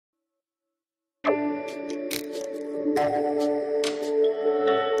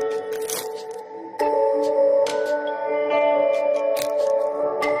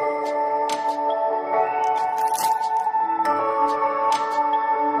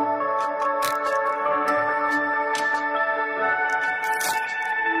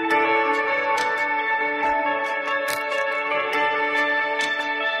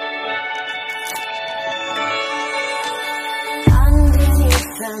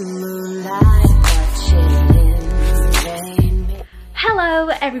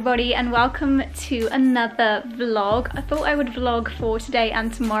everybody and welcome to another vlog. I thought I would vlog for today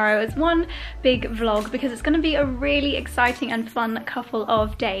and tomorrow as one big vlog because it's going to be a really exciting and fun couple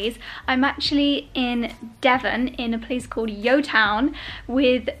of days. I'm actually in Devon in a place called Yeotown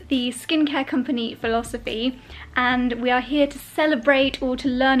with the skincare company Philosophy, and we are here to celebrate or to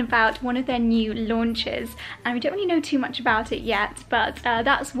learn about one of their new launches, and we don't really know too much about it yet, but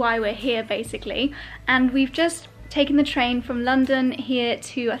that's why we're here basically. And we've just taken the train from London here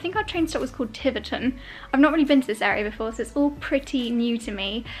to, I think our train stop was called Tiverton. I've not really been to this area before, so it's all pretty new to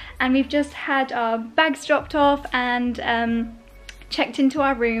me. And we've just had our bags dropped off and checked into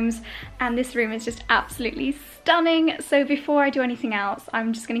our rooms, and this room is just absolutely stunning. So before I do anything else,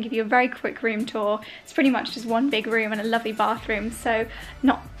 I'm just going to give you a very quick room tour. It's pretty much just one big room and a lovely bathroom, so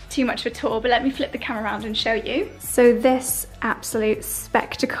not too much of a tour, but let me flip the camera around and show you. So this absolute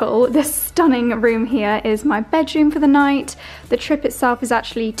spectacle, this stunning room here is my bedroom for the night. The trip itself is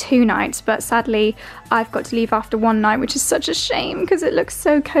actually 2 nights, but sadly I've got to leave after 1 night, which is such a shame because it looks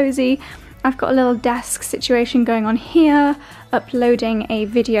so cozy. I've got a little desk situation going on here, uploading a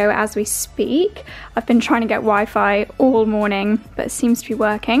video as we speak. I've been trying to get Wi-Fi all morning, but it seems to be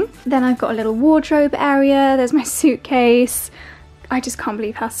working. Then I've got a little wardrobe area, there's my suitcase. I just can't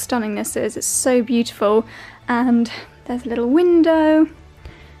believe how stunning this is. It's so beautiful. And there's a little window.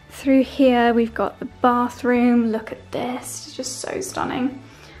 Through here we've got the bathroom. Look at this, it's just so stunning.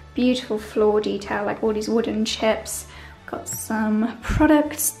 Beautiful floor detail, like all these wooden chips. Got some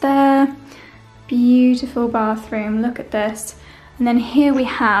products there. Beautiful bathroom, look at this. And then here we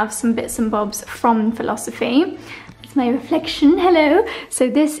have some bits and bobs from Philosophy. It's my reflection, hello. So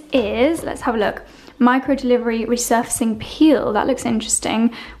this is, let's have a look. Micro delivery resurfacing peel, that looks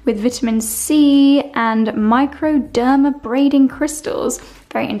interesting, with vitamin C and microderma braiding crystals.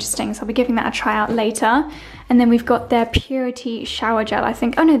 Very interesting, so I'll be giving that a try out later. And then we've got their purity shower gel, I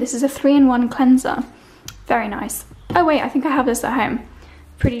think. Oh no, this is a 3-in-1 cleanser. Very nice. Oh wait, I think I have this at home.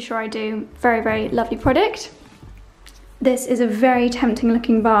 Pretty sure I do. Very, very lovely product. This is a very tempting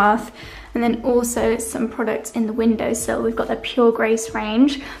looking bath. And then also some products in the windowsill. We've got the Pure Grace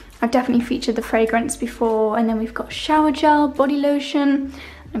range. I've definitely featured the fragrance before, and then we've got shower gel, body lotion.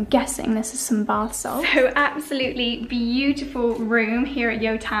 I'm guessing this is some bath salts. So absolutely beautiful room here at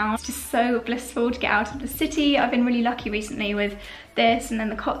Yeotown. It's just so blissful to get out of the city. I've been really lucky recently with this, and then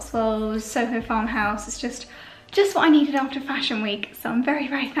the Cotswolds, Soho Farmhouse. It's just what I needed after Fashion Week. So I'm very,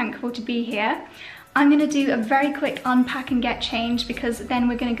 very thankful to be here. I'm gonna do a very quick unpack and get changed because then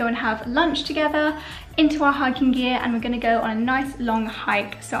we're gonna go and have lunch together into our hiking gear, and we're gonna go on a nice long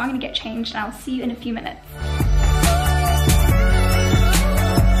hike. So I'm gonna get changed and I'll see you in a few minutes.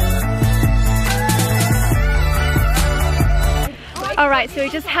 Alright, so we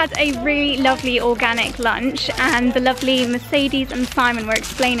just had a really lovely organic lunch, and the lovely Mercedes and Simon were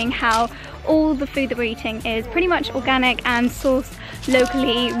explaining how all the food that we're eating is pretty much organic and sourced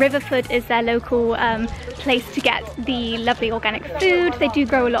locally. Riverfoot is their local place to get the lovely organic food. They do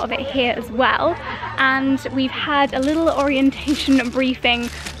grow a lot of it here as well. And we've had a little orientation briefing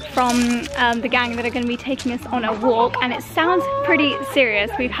from the gang that are going to be taking us on a walk, and it sounds pretty serious.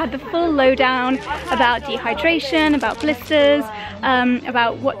 We've had the full lowdown about dehydration, about blisters,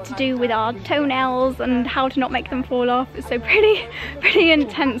 about what to do with our toenails and how to not make them fall off. So pretty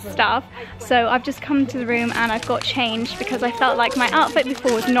intense stuff. So I've just come to the room and I've got changed because I felt like my outfit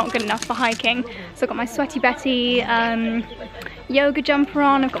before was not good enough for hiking. So I've got my Sweaty Betty yoga jumper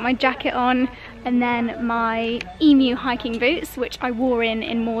on, I've got my jacket on, and then my emu hiking boots, which I wore in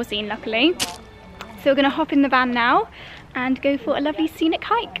Morzine luckily. So we're gonna hop in the van now and go for a lovely scenic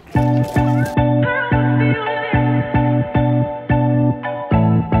hike.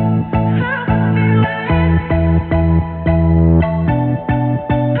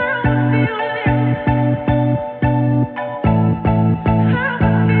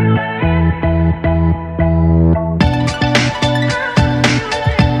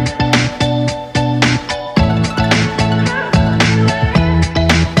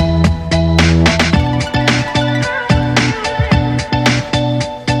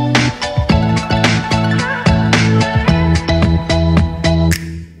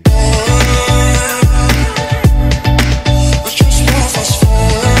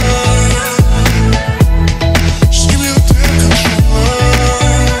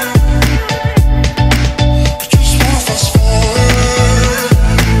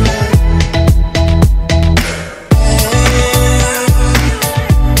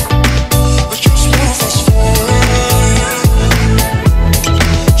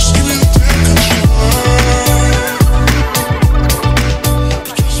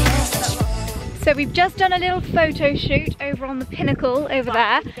 So we've just done a little photo shoot over on the pinnacle over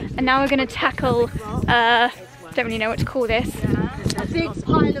there, and now we're going to tackle, don't really know what to call this. A big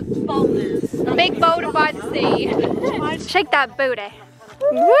pile of boulders. A big boulder by the sea. Shake that booty.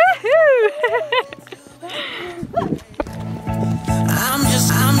 Woohoo! I'm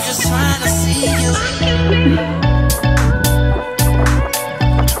just trying to see you.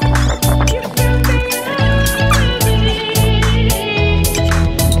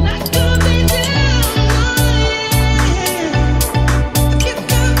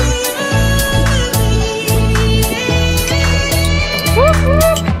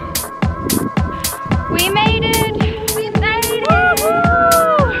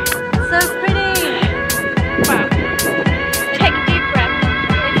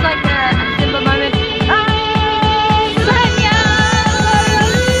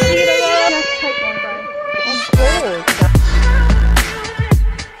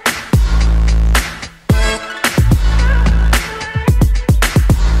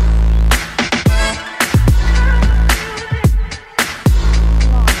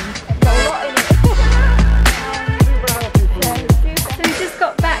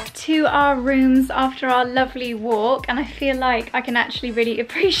 Our rooms after our lovely walk, and I feel like I can actually really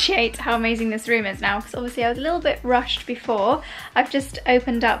appreciate how amazing this room is now, because obviously I was a little bit rushed before. I've just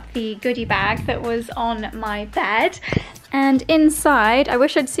opened up the goodie bag that was on my bed, and inside, I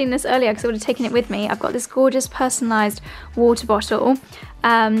wish I'd seen this earlier because I would have taken it with me, I've got this gorgeous personalised water bottle,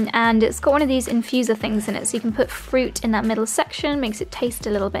 and it's got one of these infuser things in it, so you can put fruit in that middle section, makes it taste a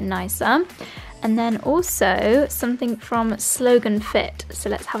little bit nicer. And then also something from Slogan Fit.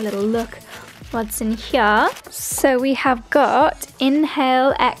 So let's have a little look what's in here. So we have got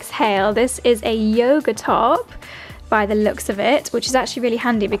Inhale, Exhale. This is a yoga top by the looks of it, which is actually really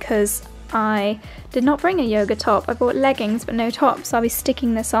handy because I did not bring a yoga top. I bought leggings but no top, so I'll be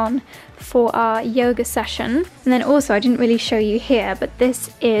sticking this on for our yoga session. And then also, I didn't really show you here, but this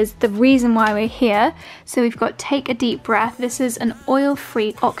is the reason why we're here. So we've got Take a Deep Breath. This is an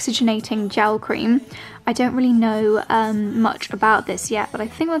oil-free oxygenating gel cream. I don't really know much about this yet, but I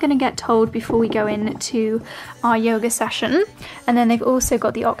think we're going to get told before we go into our yoga session. And then they've also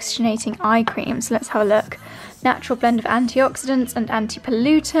got the oxygenating eye cream, so let's have a look. Natural blend of antioxidants and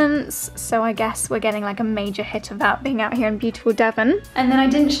anti-pollutants, so I guess we're getting like a major hit of that being out here in beautiful Devon. And then I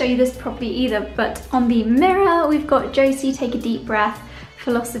didn't show you this properly either, but on the mirror we've got Josie Take a Deep Breath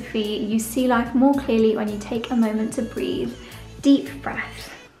philosophy. You see life more clearly when you take a moment to breathe. Deep breath.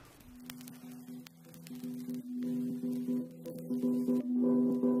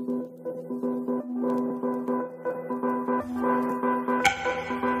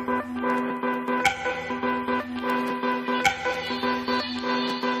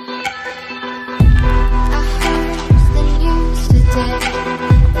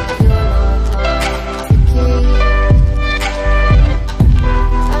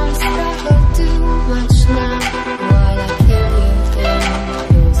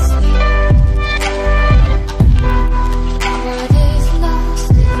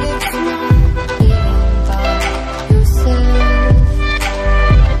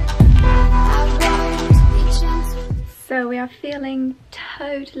 Feeling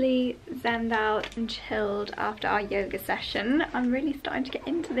totally zened out and chilled after our yoga session. I'm really starting to get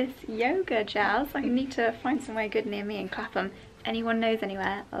into this yoga jazz. I need to find somewhere good near me and clap them. If anyone knows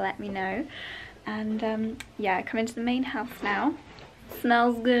anywhere, let me know. And yeah, come into the main house now.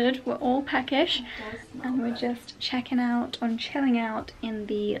 Smells good, we're all peckish, and we're just checking out and chilling out in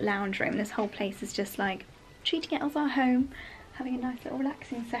the lounge room. This whole place is just like treating it as our home, having a nice little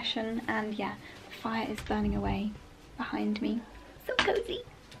relaxing session, and yeah, the fire is burning away behind me. So cozy.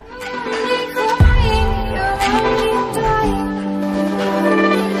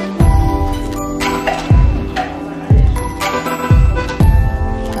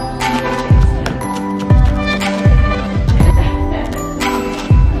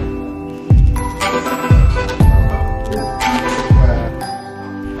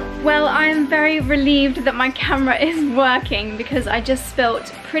 Well, I'm very relieved that my camera is working because I just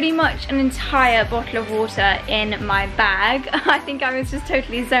spilt pretty much an entire bottle of water in my bag. I think I was just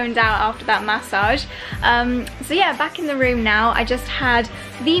totally zoned out after that massage. So yeah, back in the room now. I just had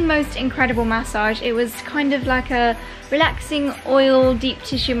the most incredible massage. It was kind of like a relaxing oil deep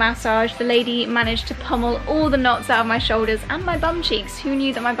tissue massage. The lady managed to pummel all the knots out of my shoulders and my bum cheeks. Who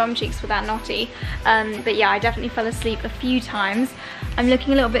knew that my bum cheeks were that knotty? But yeah, I definitely fell asleep a few times. I'm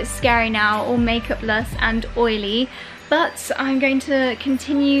looking a little bit scary now, all makeupless and oily, but I'm going to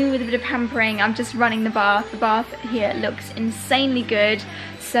continue with a bit of pampering. I'm just running the bath. The bath here looks insanely good.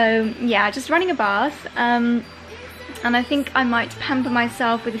 So yeah, just running a bath. and I think I might pamper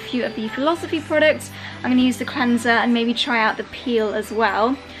myself with a few of the Philosophy products. I'm going to use the cleanser and maybe try out the peel as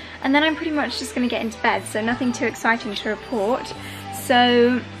well. And then I'm pretty much just going to get into bed, so nothing too exciting to report.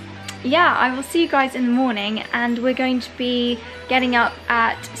 So yeah, I will see you guys in the morning, and we're going to be getting up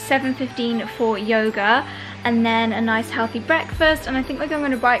at 7:15 for yoga, and then a nice healthy breakfast, and I think we're going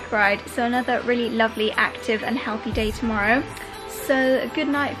on a bike ride, so another really lovely, active and healthy day tomorrow. So good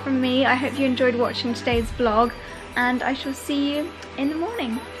night from me. I hope you enjoyed watching today's vlog, and I shall see you in the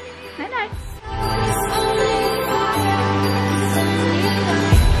morning. Night night.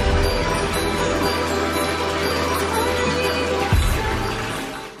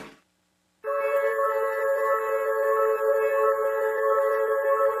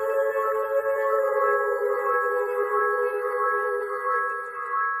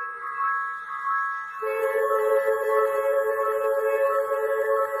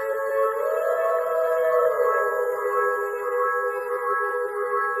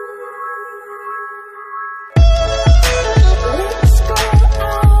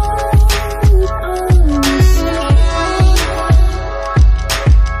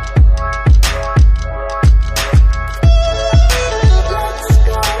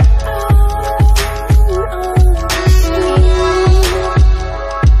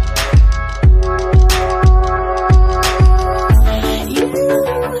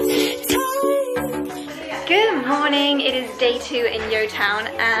 Day 2 in Yeotown,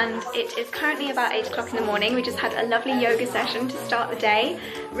 and it is currently about 8 o'clock in the morning. We just had a lovely yoga session to start the day.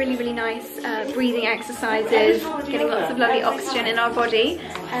 Really, really nice breathing exercises, getting lots of lovely oxygen in our body.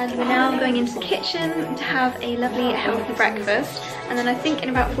 And we're now going into the kitchen to have a lovely healthy breakfast. And then I think in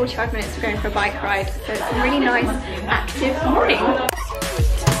about 45 minutes we're going for a bike ride. So it's a really nice active morning.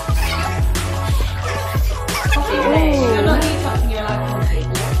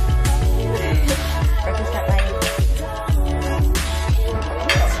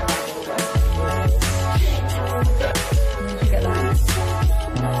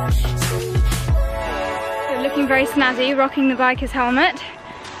 Very snazzy, rocking the biker's helmet.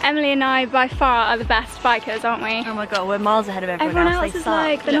 Emily and I by far are the best bikers, aren't we? Oh my god, we're miles ahead of everyone else. Everyone else is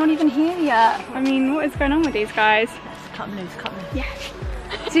like, they're not even here yet. I mean, what is going on with these guys? Cut them loose, cut them loose.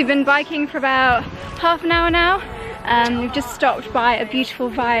 Yeah. So we've been biking for about half an hour now. We've just stopped by a beautiful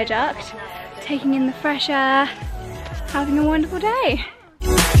viaduct, taking in the fresh air, having a wonderful day.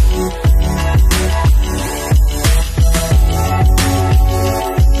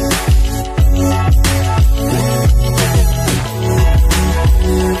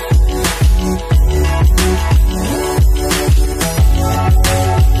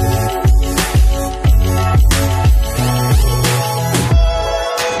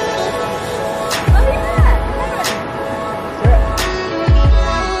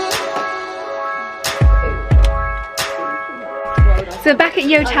 So back at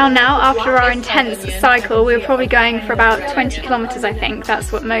Yeotown now after our intense cycle. We were probably going for about 20 kilometers, I think.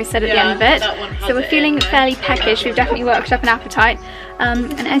 That's what Mo said at the end of it. So we're feeling fairly peckish. We've definitely worked up an appetite.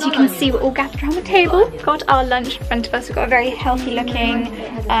 And as you can see, we're all gathered around the table. We've got our lunch in front of us. We've got a very healthy looking,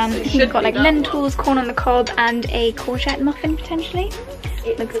 I think we've got like lentils, corn on the cob, and a courgette muffin potentially.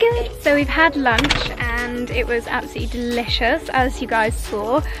 Looks good. So we've had lunch and it was absolutely delicious, as you guys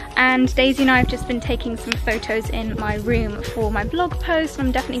saw. And Daisy and I have just been taking some photos in my room for my blog post.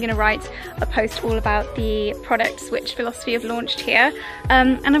 I'm definitely going to write a post all about the products which Philosophy have launched here.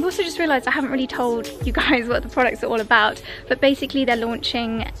 And I've also just realised I haven't really told you guys what the products are all about. But basically they're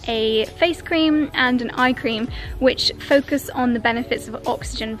launching a face cream and an eye cream which focus on the benefits of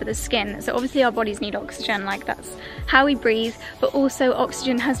oxygen for the skin. So obviously our bodies need oxygen, like that's how we breathe, but also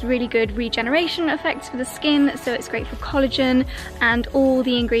oxygen has really good regeneration effects for the skin, so it's great for collagen and all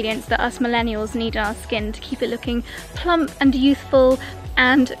the ingredients that us millennials need in our skin to keep it looking plump and youthful,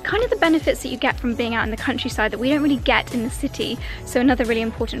 and kind of the benefits that you get from being out in the countryside that we don't really get in the city. So another really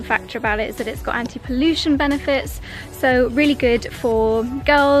important factor about it is that it's got anti-pollution benefits, so really good for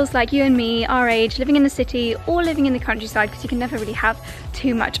girls like you and me, our age, living in the city or living in the countryside, because you can never really have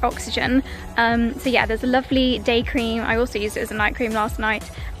too much oxygen. So yeah, there's a lovely day cream. I also used it as a night cream last night,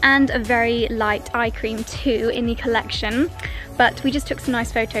 and a very light eye cream too in the collection. But we just took some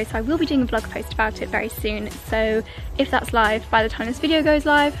nice photos, so I will be doing a blog post about it very soon. So if that's live by the time this video goes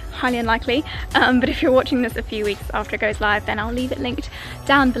live, highly unlikely, but if you're watching this a few weeks after it goes live, then I'll leave it linked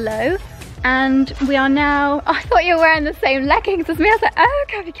down below. And we are now, oh, I thought you were wearing the same leggings as me. I was like, oh,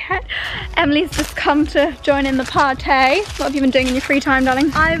 copycat. Emily's just come to join in the party. What have you been doing in your free time,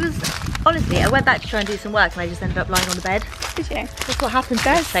 darling? Honestly, I went back to try and do some work and I just ended up lying on the bed. Did you? That's what happens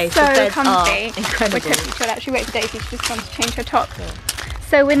They're in this place. so The beds comfy. are incredible. We're totally chill. Actually, wait for Daisy, she just wants to change her top. Cool.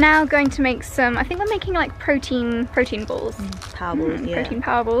 So we're now going to make some, I think we're making like protein balls. Power balls, yeah. Protein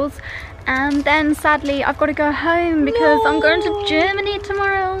power balls. And then sadly I've got to go home because I'm going to Germany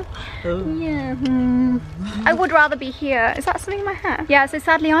tomorrow. Oh. Yeah. I would rather be here. Is that something in my hair? Yeah, so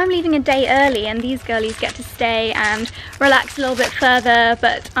sadly I'm leaving a day early and these girlies get to stay and relax a little bit further,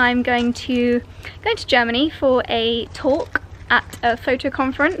 but I'm going to Germany for a talk at a photo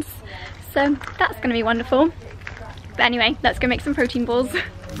conference. So that's going to be wonderful. But anyway, let's go make some protein balls.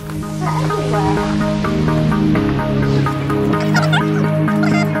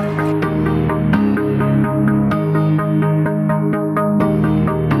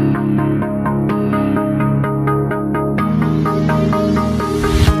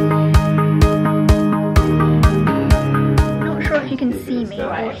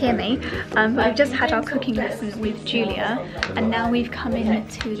 Hear me, but we've just had our cooking lesson with Julia and now we've come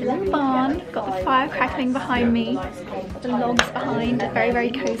into the little barn, got the fire crackling behind me, the logs behind, very, very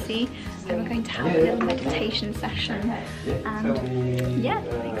cozy, and we're going to have a little meditation session and yeah,